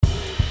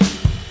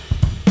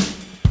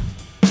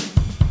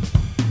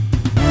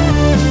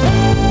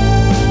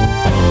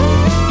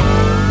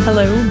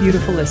Hello,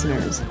 beautiful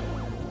listeners.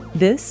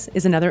 This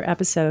is another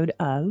episode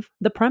of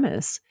The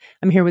Premise.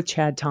 I'm here with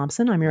Chad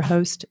Thompson. I'm your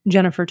host,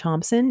 Jennifer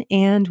Thompson,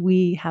 and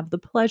we have the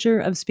pleasure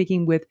of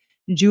speaking with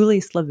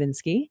Julie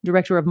Slavinsky,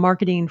 Director of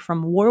Marketing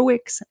from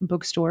Warwick's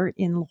Bookstore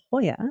in La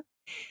Jolla.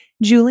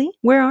 Julie,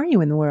 where are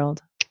you in the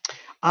world?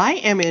 I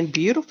am in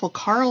beautiful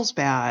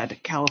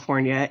Carlsbad,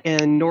 California,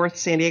 in North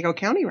San Diego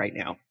County right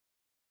now.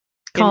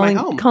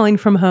 Calling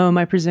from home,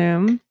 I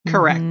presume.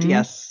 Correct. Mm-hmm.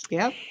 Yes.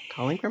 Yep.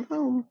 Calling from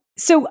home.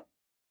 So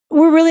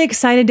we're really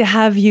excited to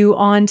have you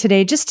on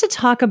today just to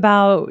talk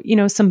about,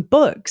 some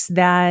books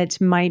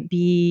that might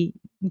be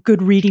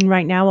good reading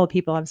right now while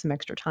people have some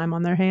extra time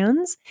on their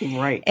hands.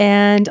 Right.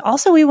 And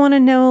also we want to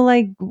know,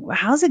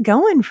 how's it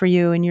going for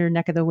you in your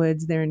neck of the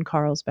woods there in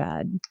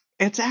Carlsbad?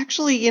 It's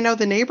actually,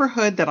 the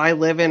neighborhood that I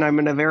live in, I'm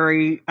in a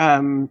very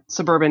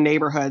suburban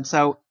neighborhood.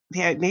 So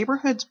the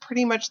neighborhood's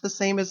pretty much the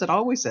same as it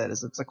always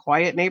is. It's a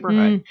quiet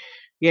neighborhood.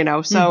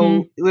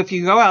 So if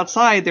you go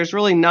outside, there's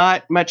really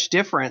not much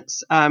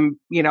difference.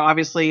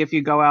 Obviously if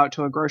you go out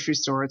to a grocery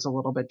store, it's a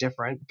little bit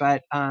different,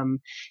 but right.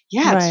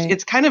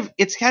 it's kind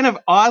of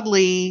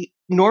oddly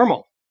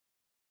normal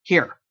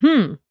here.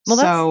 Well,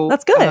 so,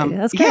 that's good.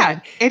 That's good. Yeah,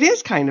 it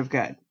is kind of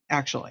good,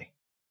 actually.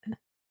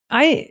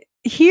 I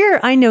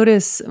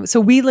notice,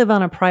 so we live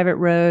on a private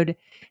road,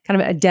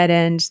 kind of a dead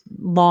end,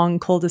 long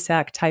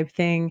cul-de-sac type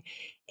thing.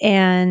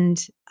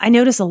 And I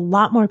notice a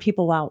lot more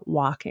people out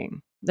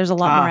walking. There's a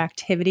lot more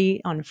activity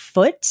on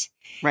foot,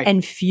 right,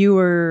 and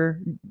fewer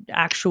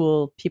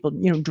actual people,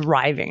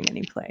 driving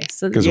any place.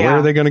 Because where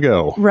are they going to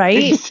go?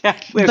 Right.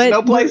 Exactly. There's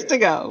no place to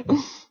go.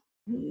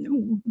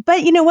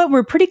 But you know what?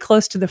 We're pretty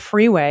close to the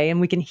freeway and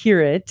we can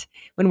hear it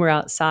when we're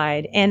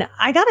outside. And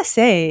I got to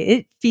say,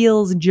 it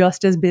feels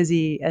just as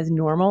busy as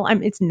normal.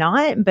 It's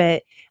not,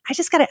 but I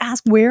just got to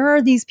ask, where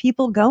are these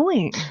people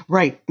going?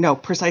 Right. No,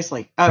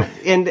 precisely.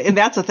 And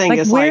that's the thing.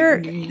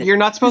 You're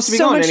not supposed to be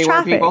going anywhere,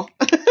 traffic. People.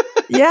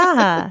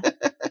 Yeah.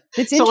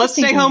 It's so let's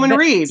stay home and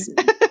read.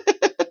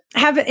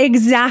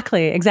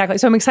 Exactly.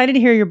 So I'm excited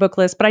to hear your book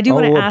list, but I do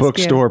want to ask you. A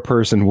bookstore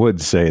person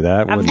would say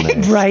that, wouldn't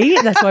they?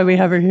 Right? That's why we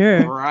have her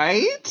here.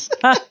 Right?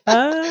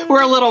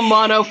 We're a little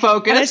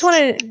monofocused. I just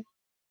want to...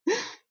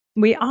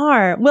 We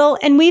are. Well,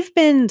 and we've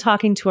been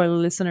talking to our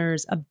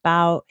listeners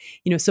about,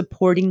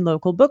 supporting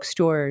local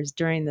bookstores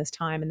during this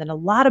time. And then a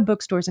lot of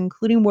bookstores,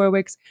 including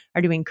Warwick's,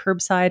 are doing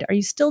curbside. Are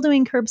you still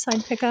doing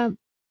curbside pickup?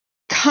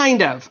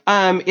 Kind of.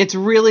 It's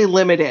really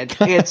limited.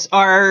 It's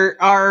our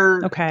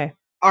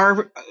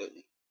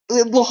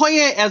La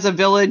Jolla as a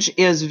village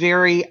is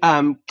very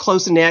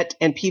close knit,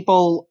 and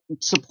people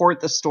support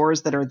the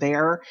stores that are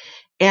there.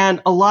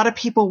 And a lot of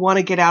people want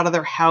to get out of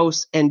their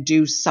house and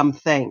do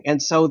something.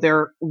 And so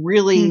they're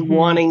really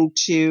wanting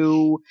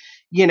to,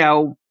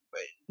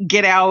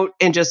 get out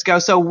and just go.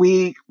 So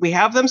we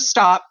have them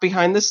stop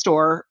behind the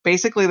store.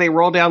 Basically, they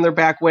roll down their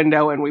back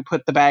window and we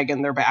put the bag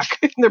in their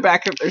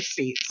back of their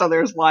seat. So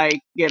there's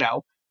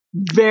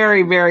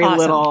very, very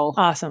little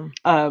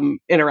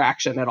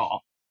interaction at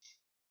all.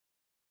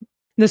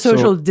 The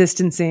social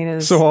distancing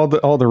is... So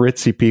all the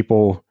ritzy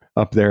people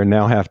up there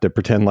now have to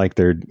pretend like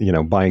they're,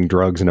 buying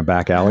drugs in a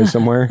back alley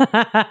somewhere.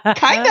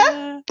 Kinda.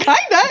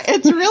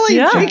 It's really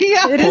tricky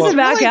out. It is a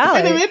back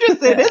alley. Kind of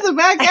interesting. It is a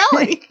back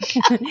alley.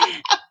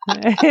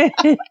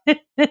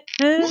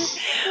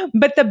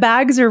 But the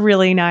bags are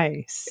really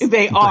nice.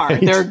 They are.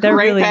 They're great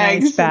really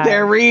bags. Nice bags.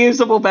 Their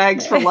reusable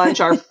bags for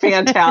lunch are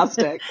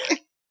fantastic.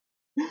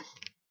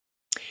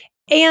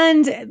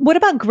 And what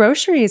about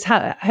groceries?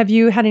 Have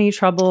you had any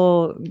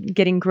trouble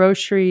getting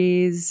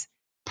groceries?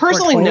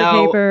 Personally,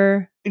 no.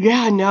 Paper?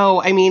 Yeah,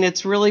 no. I mean,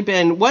 it's really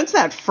been, once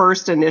that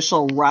first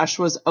initial rush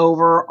was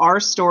over, our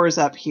stores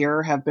up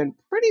here have been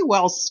pretty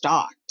well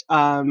stocked.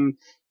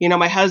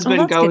 My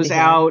husband goes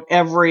out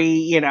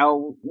every,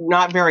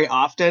 not very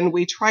often.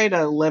 We try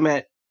to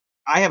limit,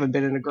 I haven't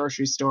been in a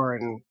grocery store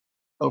in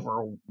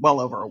well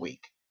over a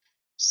week.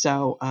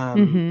 So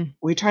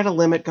we try to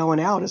limit going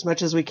out as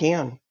much as we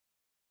can.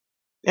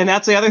 And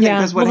that's the other thing,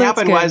 because what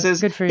happened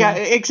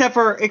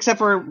except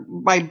for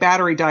my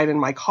battery died in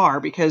my car,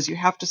 because you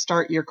have to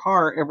start your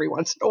car every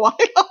once in a while.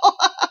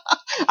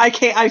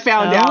 I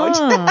found out.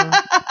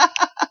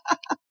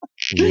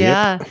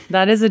 Yeah,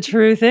 that is a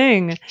true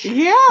thing.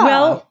 Yeah.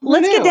 Well,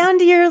 let's get down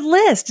to your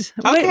list.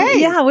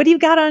 Okay. What do you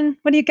got?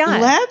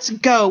 Let's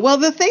go. Well,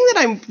 the thing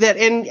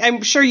and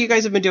I'm sure you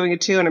guys have been doing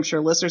it too, and I'm sure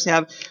listeners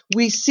have,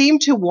 we seem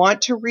to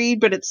want to read,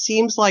 but it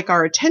seems like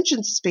our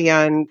attention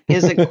span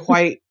isn't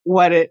quite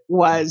what it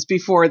was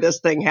before this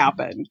thing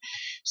happened.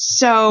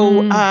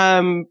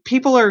 So,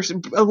 people are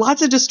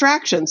lots of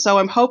distractions. So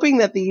I'm hoping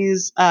that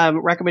these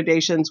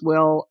recommendations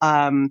will,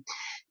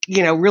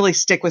 really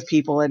stick with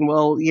people, and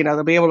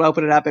they'll be able to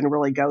open it up and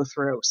really go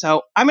through.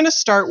 So I'm going to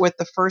start with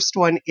the first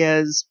one.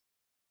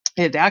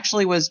 It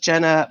actually was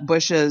Jenna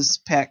Bush's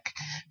pick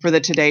for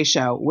the Today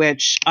Show,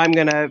 which I'm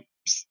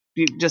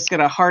just going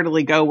to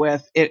heartily go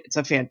with. It's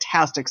a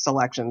fantastic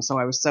selection. So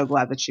I was so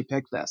glad that she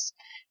picked this.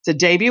 It's a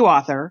debut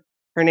author.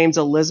 Her name's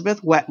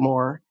Elizabeth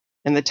Wetmore,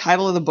 and the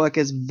title of the book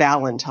is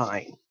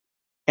Valentine.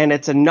 And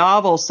it's a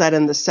novel set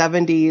in the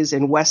 70s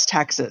in West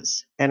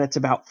Texas. And it's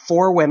about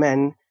 4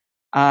 women.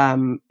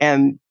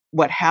 And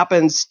what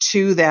happens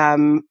to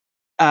them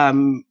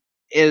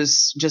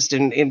is just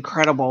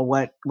incredible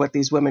what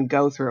these women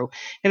go through.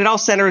 And it all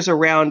centers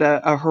around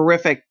a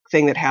horrific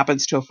thing that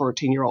happens to a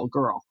 14-year-old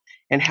girl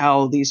and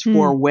how these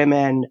 4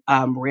 women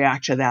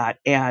react to that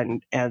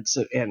and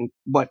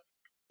what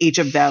each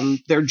of them,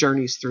 their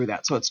journeys through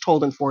that. So it's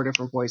told in 4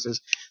 different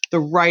voices. The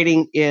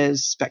writing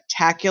is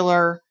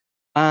spectacular.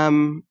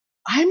 I'm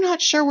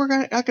not sure we're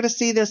not going to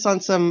see this on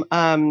some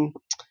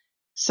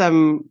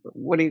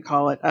what do you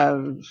call it?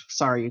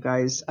 Sorry, you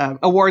guys,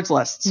 awards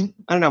lists.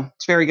 I don't know.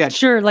 It's very good.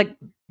 Sure. Like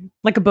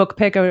a book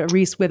pick, a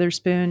Reese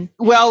Witherspoon.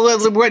 Well,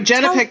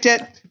 Jenna picked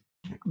it.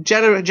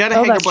 Jenna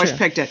Hagerbush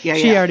picked it. Yeah,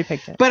 she already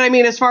picked it. But I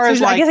mean, as far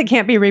as I guess it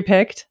can't be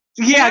repicked.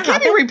 Yeah, it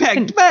can't be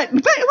repicked, but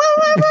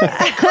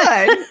it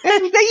could.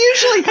 And they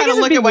usually kind of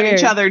look at what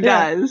each other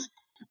does.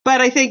 But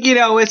I think,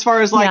 as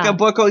far as like a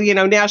book,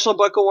 National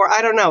Book Award,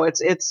 I don't know.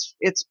 It's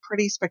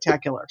pretty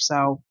spectacular.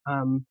 So,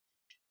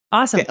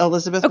 awesome. Okay,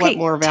 Elizabeth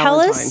Wetmore, Valentine.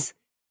 Tell us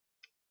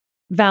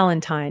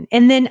Valentine.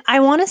 And then I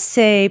want to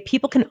say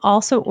people can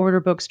also order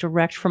books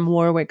direct from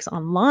Warwick's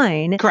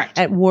online. Correct.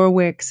 At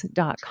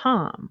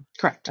warwicks.com.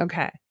 Correct.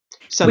 Okay.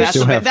 So that's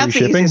the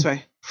easiest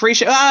way. Free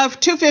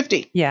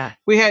 $250. Yeah.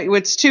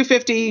 It's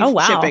 $250. Oh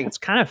wow. Shipping. It's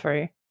kind of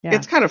free. Yeah.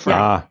 It's kind of free.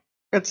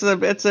 It's the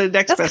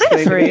next that's best kind of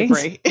thing free. to be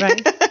free.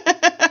 Right.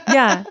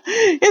 Yeah.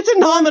 It's a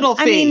nominal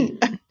fee. I mean,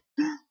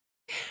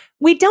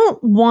 we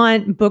don't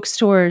want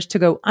bookstores to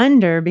go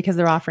under because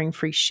they're offering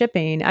free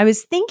shipping. I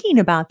was thinking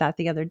about that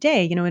the other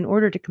day. In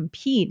order to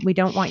compete, we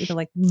don't want you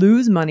to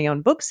lose money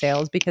on book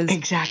sales because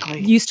exactly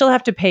you still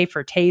have to pay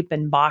for tape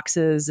and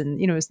boxes and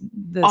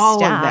the all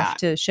staff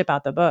to ship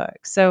out the book.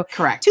 So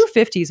correct,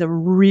 $250 is a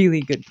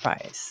really good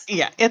price.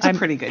 Yeah, it's a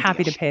pretty good.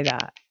 Happy deal. to pay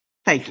that.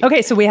 Thank you.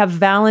 Okay, so we have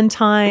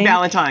Valentine.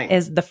 Valentine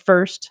is the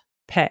first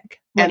pick.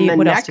 What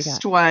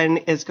next one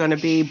is going to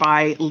be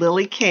by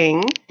Lily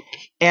King.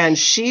 And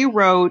she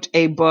wrote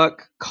a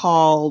book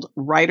called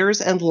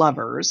Writers and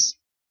Lovers.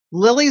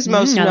 Lily's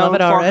most known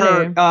for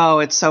her. Oh,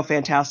 it's so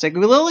fantastic.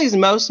 Lily's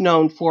most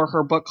known for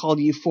her book called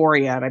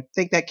Euphoria. And I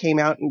think that came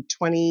out in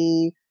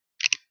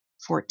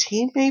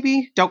 2014,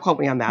 maybe. Don't quote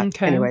me on that.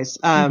 Okay. Anyways.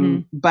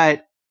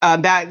 But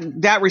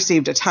that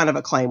received a ton of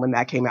acclaim when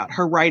that came out.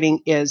 Her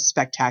writing is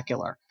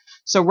spectacular.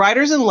 So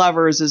Writers and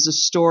Lovers is a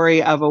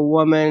story of a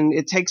woman.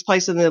 It takes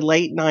place in the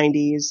late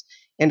 90s.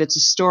 And it's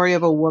a story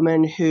of a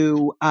woman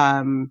who,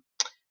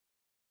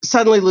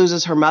 suddenly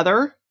loses her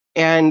mother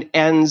and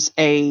ends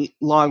a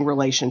long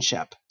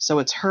relationship. So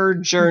it's her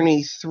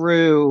journey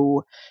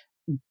through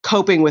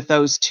coping with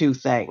those two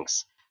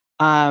things.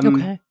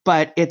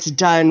 But it's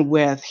done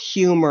with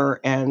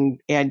humor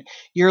and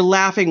you're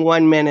laughing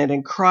one minute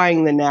and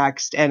crying the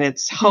next, and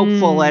it's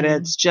hopeful and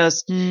it's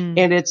just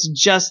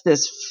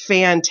this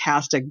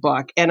fantastic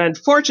book. And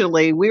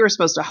unfortunately, we were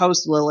supposed to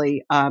host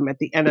Lily at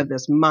the end of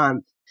this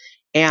month.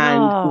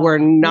 And we're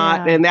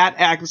not, and that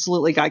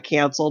absolutely got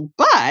canceled,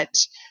 but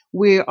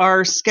we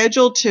are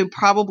scheduled to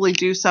probably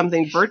do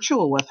something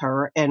virtual with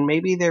her, and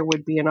maybe there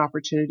would be an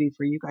opportunity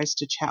for you guys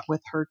to chat with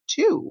her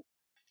too.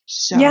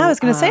 So, I was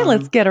going to say,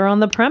 let's get her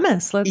on the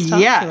premise. Let's talk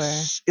to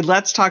her.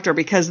 Let's talk to her,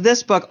 because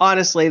this book,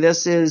 honestly,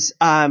 this is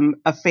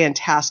a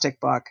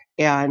fantastic book,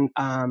 and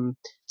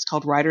it's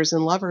called Writers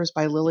and Lovers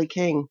by Lily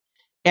King.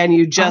 And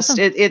you just,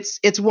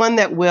 it's one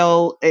that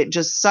it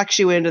just sucks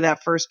you into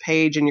that first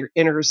page and you're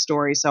in her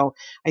story. So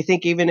I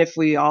think even if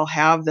we all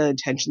have the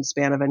attention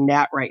span of a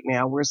gnat right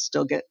now, we'll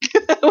still get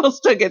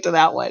to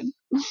that one.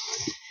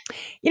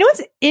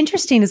 What's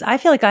interesting is I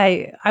feel like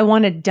I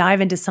want to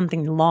dive into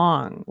something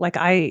long. Like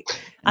I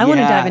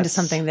want to dive into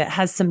something that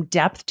has some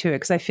depth to it,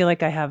 because I feel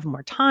like I have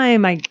more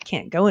time. I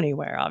can't go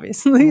anywhere,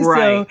 obviously.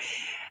 Right. So,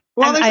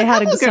 well, there's a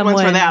couple good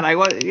ones for that. I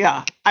wasn't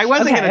going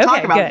to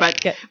talk about it,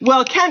 but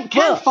well, Ken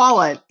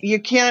Follett,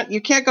 you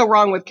can't go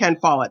wrong with Ken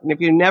Follett. And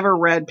if you never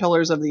read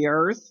Pillars of the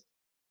Earth,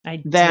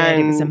 did.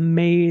 It was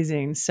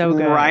amazing, so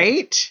good,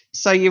 right?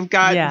 So you've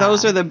got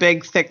those are the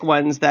big thick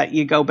ones that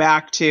you go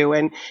back to,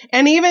 and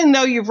even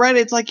though you've read it,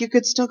 it's like you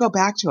could still go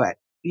back to it.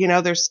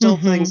 There's still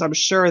things, I'm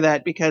sure,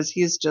 that because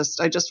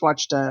I just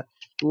watched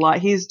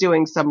he's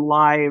doing some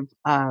live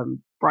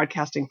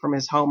broadcasting from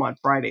his home on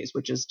Fridays,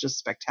 which is just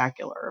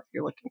spectacular if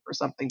you're looking for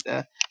something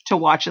to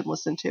watch and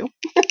listen to.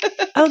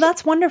 Oh,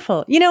 that's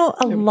wonderful.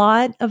 A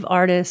lot of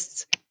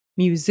artists,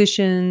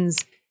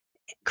 musicians,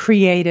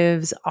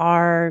 creatives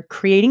are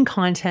creating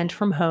content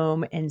from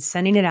home and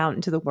sending it out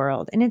into the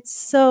world. And it's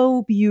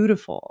so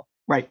beautiful.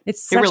 Right.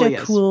 It's such a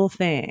cool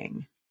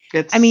thing.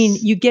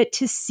 You get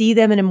to see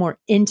them in a more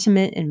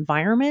intimate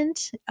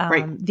environment,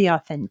 the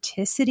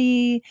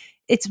authenticity.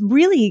 It's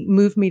really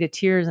moved me to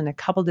tears in a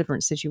couple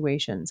different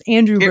situations.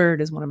 Andrew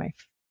Bird is one of my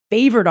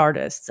favorite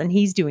artists, and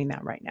he's doing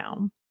that right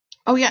now.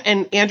 Oh yeah,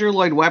 and Andrew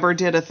Lloyd Webber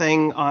did a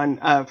thing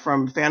on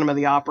from Phantom of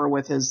the Opera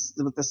with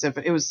the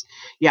symphony. It was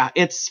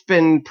it's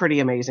been pretty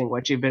amazing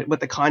with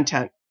the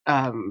content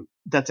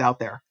that's out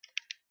there.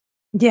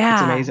 Yeah,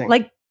 it's amazing.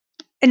 Like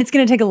And it's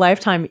going to take a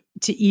lifetime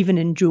to even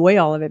enjoy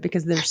all of it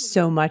because there's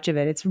so much of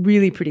it. It's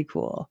really pretty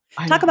cool.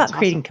 Talk about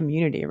creating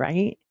community,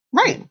 right?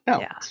 Right.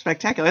 No,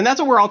 spectacular. And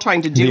that's what we're all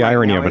trying to do. The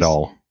irony of it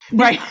all.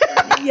 Right.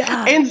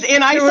 Yeah.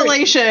 In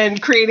isolation,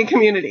 creating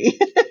community.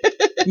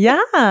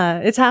 Yeah,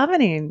 it's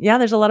happening. Yeah,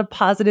 there's a lot of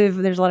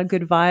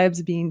good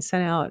vibes being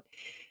sent out.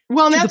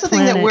 Well, and that's the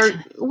thing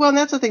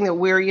that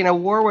we're,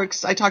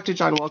 Warwick's, I talked to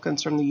John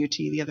Wilkins from the UT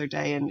the other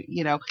day, and,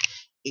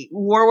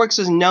 Warwick's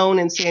is known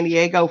in San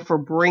Diego for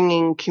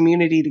bringing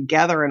community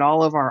together in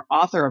all of our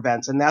author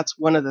events. And that's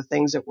one of the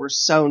things that we're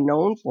so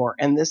known for.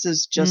 And this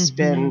has just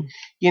been,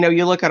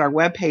 you look at our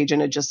webpage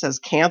and it just says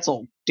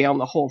canceled down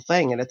the whole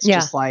thing. And it's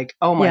just like,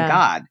 oh my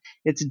God,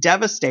 it's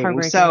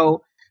devastating.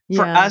 So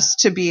for us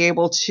to be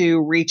able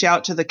to reach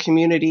out to the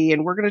community,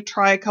 and we're going to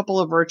try a couple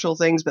of virtual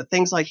things, but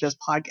things like this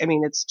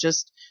podcast, it's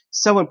just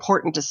so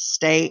important to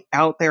stay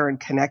out there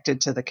and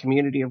connected to the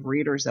community of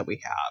readers that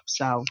we have.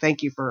 So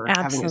thank you for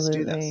having us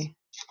do this.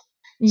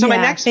 So my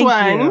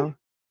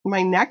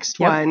next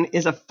one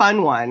is a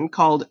fun one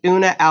called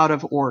Una Out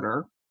of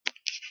Order.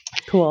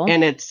 Cool.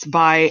 And it's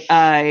by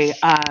a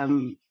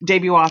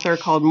debut author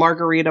called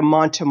Margarita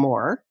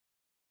Montemor.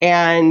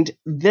 And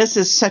this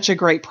is such a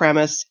great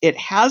premise. It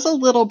has a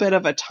little bit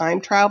of a time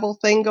travel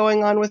thing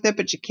going on with it,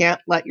 but you can't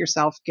let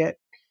yourself get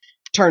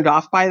turned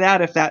off by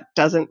that if that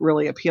doesn't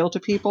really appeal to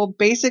people.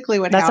 Basically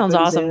what happens sounds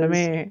awesome to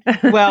me.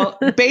 Well,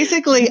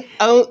 basically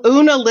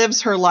Una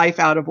lives her life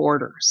out of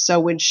order.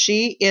 So when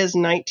she is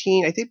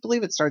 19, I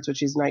believe it starts when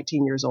she's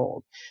 19 years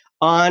old,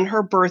 on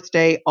her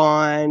birthday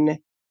on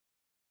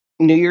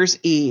New Year's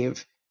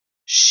Eve,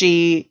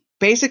 she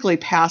basically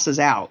passes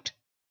out,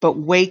 but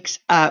wakes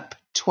up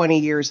 20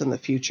 years in the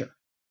future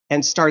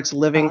and starts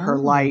living her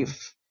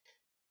life.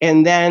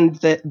 And then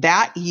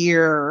that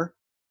year,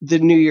 the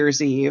New Year's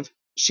Eve,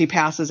 she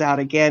passes out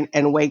again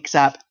and wakes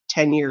up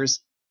 10 years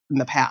in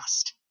the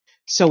past.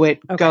 So it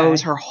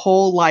goes, her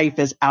whole life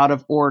is out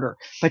of order,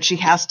 but she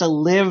has to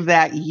live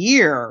that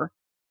year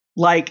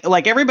like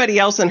everybody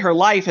else in her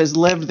life has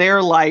lived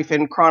their life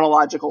in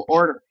chronological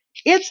order.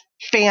 It's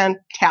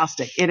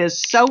fantastic. It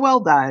is so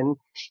well done.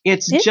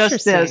 It's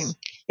just this.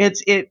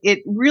 It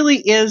really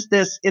is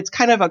this. It's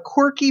kind of a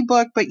quirky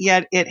book, but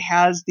yet it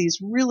has these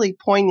really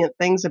poignant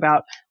things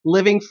about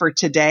living for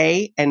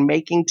today and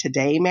making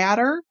today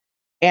matter.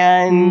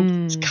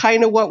 And it's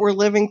kind of what we're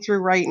living through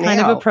right now.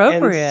 Kind of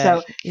appropriate.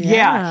 And so,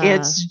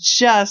 it's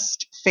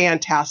just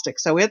fantastic.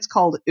 So it's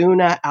called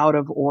Una Out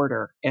of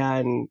Order,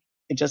 and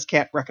I just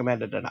can't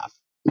recommend it enough.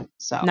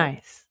 So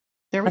nice.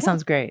 There we go. That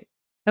sounds great.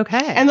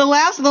 Okay. And the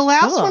last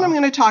one I'm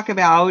going to talk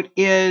about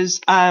is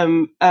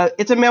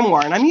it's a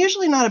memoir, and I'm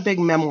usually not a big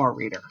memoir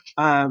reader.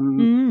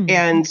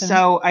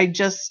 So I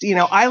just,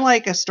 I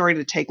like a story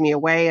to take me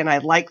away, and I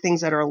like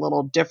things that are a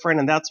little different,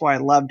 and that's why I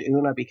loved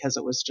Una, because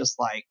it was just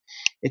like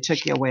it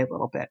took you away a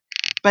little bit.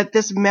 But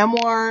this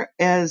memoir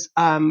is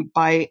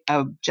by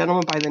a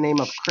gentleman by the name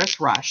of Chris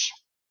Rush,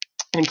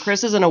 and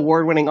Chris is an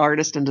award-winning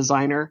artist and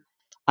designer,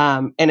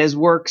 and his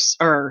works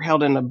are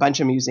held in a bunch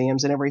of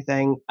museums and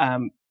everything.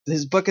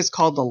 His book is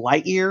called The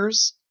Light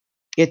Years.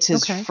 It's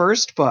his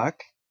first book.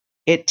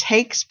 It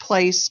takes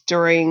place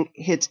during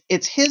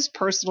it's his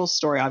personal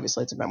story.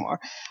 Obviously, it's a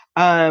memoir.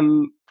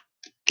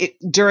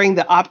 During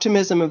the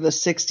optimism of the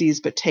 60s,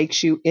 but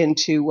takes you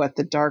into what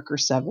the darker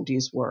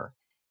 70s were,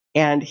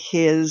 and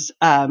his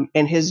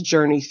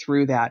journey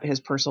through that, his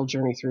personal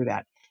journey through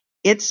that.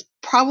 It's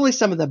probably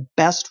some of the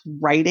best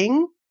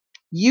writing.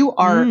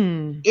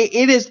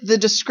 It is, the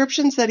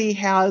descriptions that he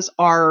has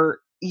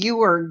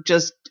you are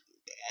just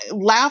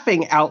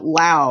laughing out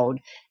loud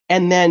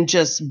and then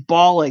just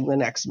bawling the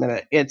next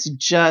minute. It's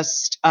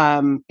just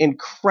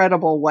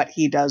incredible what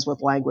he does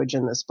with language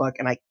in this book,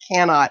 and I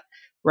cannot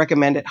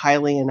recommend it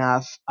highly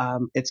enough.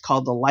 It's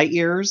called The Light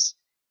Years,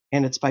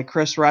 and it's by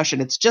Chris Rush,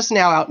 and it's just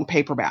now out in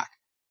paperback.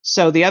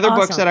 So the other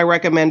books that I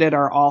recommended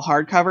are all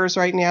hardcovers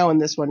right now, and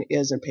this one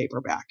is in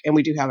paperback, and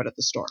we do have it at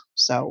the store.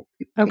 So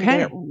you can get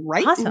it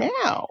right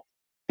now.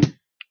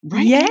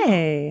 Right.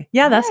 Yay. Now.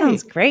 Yeah, that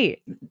sounds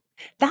great.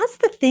 That's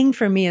the thing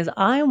for me, is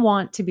I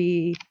want to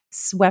be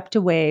swept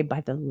away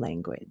by the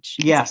language.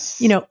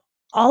 Yes. It's,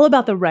 all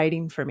about the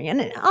writing for me.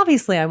 And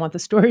obviously I want the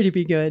story to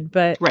be good,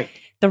 but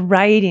the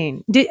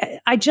writing.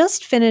 I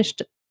just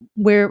finished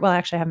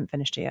actually I haven't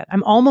finished it yet.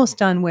 I'm almost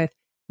done with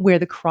Where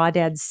the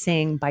Crawdads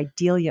Sing by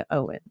Delia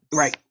Owens.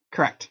 Right.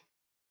 Correct.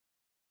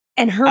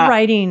 And her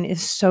writing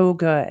is so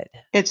good.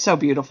 It's so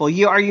beautiful.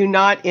 Are you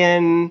not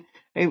in,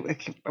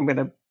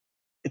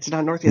 it's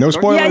not Northeast. No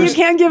spoilers. Yeah, you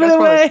can't give it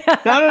away.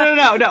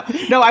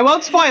 No, I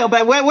won't spoil.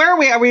 But where are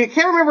we? I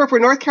can't remember if we're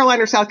North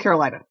Carolina or South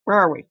Carolina. Where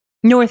are we?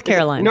 North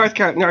Carolina.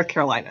 North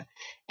Carolina.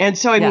 And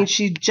so, I mean,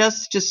 she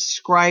just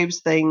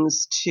describes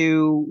things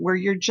to where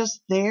you're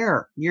just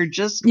there. You're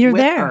with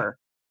there. Her.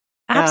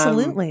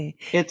 Absolutely.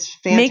 It's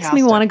fantastic. Makes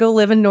me want to go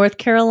live in North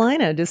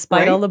Carolina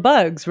despite all the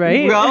bugs,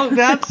 right? Well,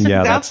 that's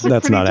not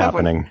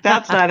happening. One.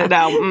 That's not it.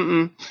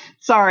 No.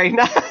 Sorry.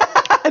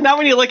 Not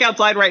when you look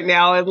outside right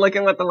now and look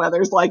at what the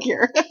weather's like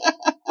here.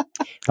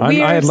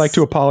 I'd like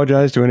to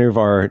apologize to any of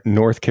our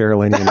North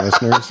Carolinian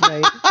listeners.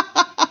 Right.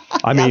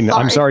 I mean,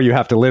 I'm sorry you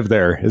have to live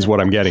there is what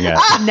I'm getting at.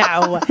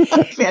 No,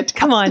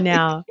 come on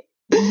now.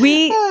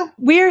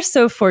 We are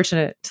so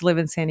fortunate to live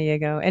in San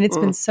Diego, and it's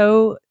been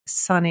so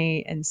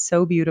sunny and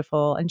so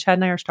beautiful. And Chad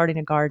and I are starting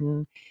a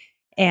garden.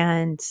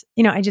 And,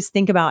 I just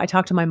think about, I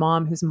talked to my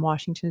mom who's in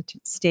Washington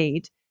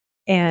State,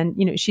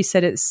 and, she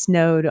said it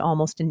snowed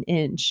almost an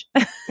inch.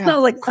 Yeah, and I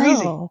was like,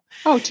 crazy. Oh,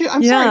 too.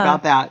 I'm sorry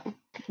about that.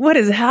 What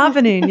is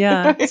happening?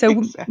 Yeah. So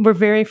Exactly. we're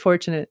very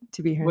fortunate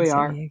to be here in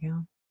San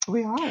Diego.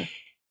 We are.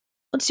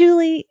 Well,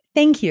 Julie,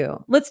 thank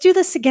you. Let's do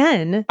this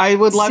again. I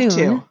would love soon.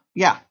 to.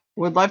 Yeah.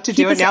 Would love to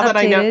Keep do it us now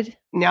updated.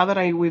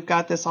 that we've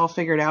got this all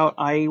figured out.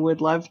 I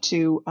would love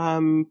to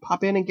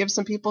pop in and give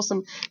some people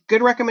some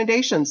good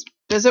recommendations.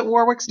 Visit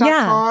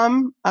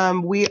warwicks.com.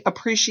 We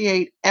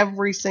appreciate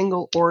every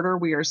single order.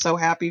 We are so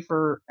happy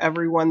for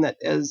everyone that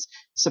is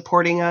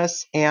supporting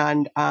us,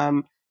 and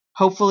but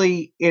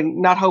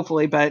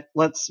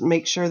let's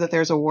make sure that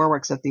there's a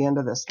Warwick's at the end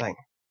of this thing.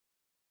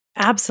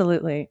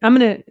 Absolutely. I'm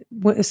going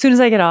to, as soon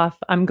as I get off,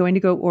 I'm going to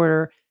go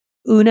order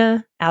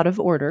Una Out of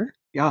Order.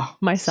 Yeah,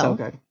 myself.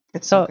 So good.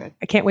 It's so good.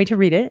 I can't wait to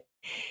read it.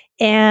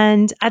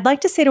 And I'd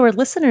like to say to our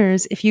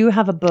listeners, if you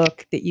have a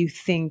book that you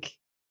think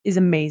is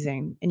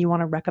amazing and you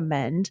want to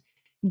recommend,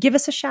 give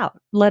us a shout.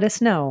 Let us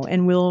know,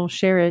 and we'll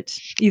share it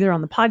either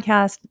on the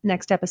podcast,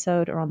 next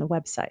episode, or on the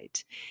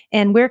website.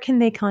 And where can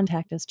they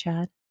contact us,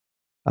 Chad?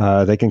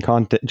 They can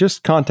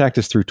contact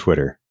us through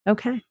Twitter.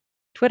 Okay.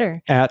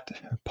 Twitter. At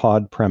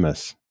Pod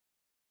Premise.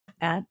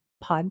 At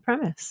Pod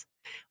Premise.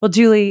 Well,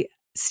 Julie,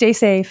 stay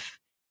safe.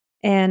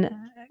 And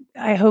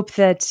I hope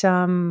that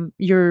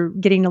you're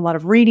getting a lot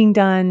of reading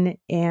done,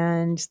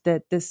 and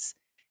that this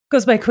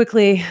goes by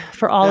quickly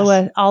for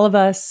all of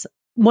us.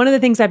 One of the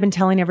things I've been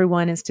telling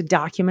everyone is to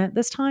document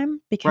this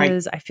time,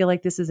 because I feel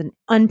like this is an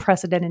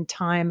unprecedented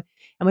time,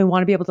 and we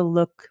want to be able to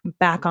look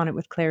back on it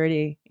with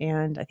clarity.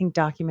 And I think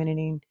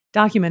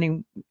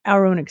documenting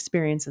our own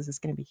experiences is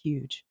going to be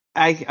huge.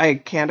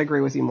 I can't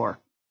agree with you more.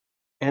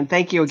 And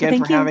thank you again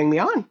for having me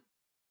on.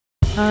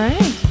 All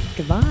right.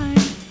 Goodbye.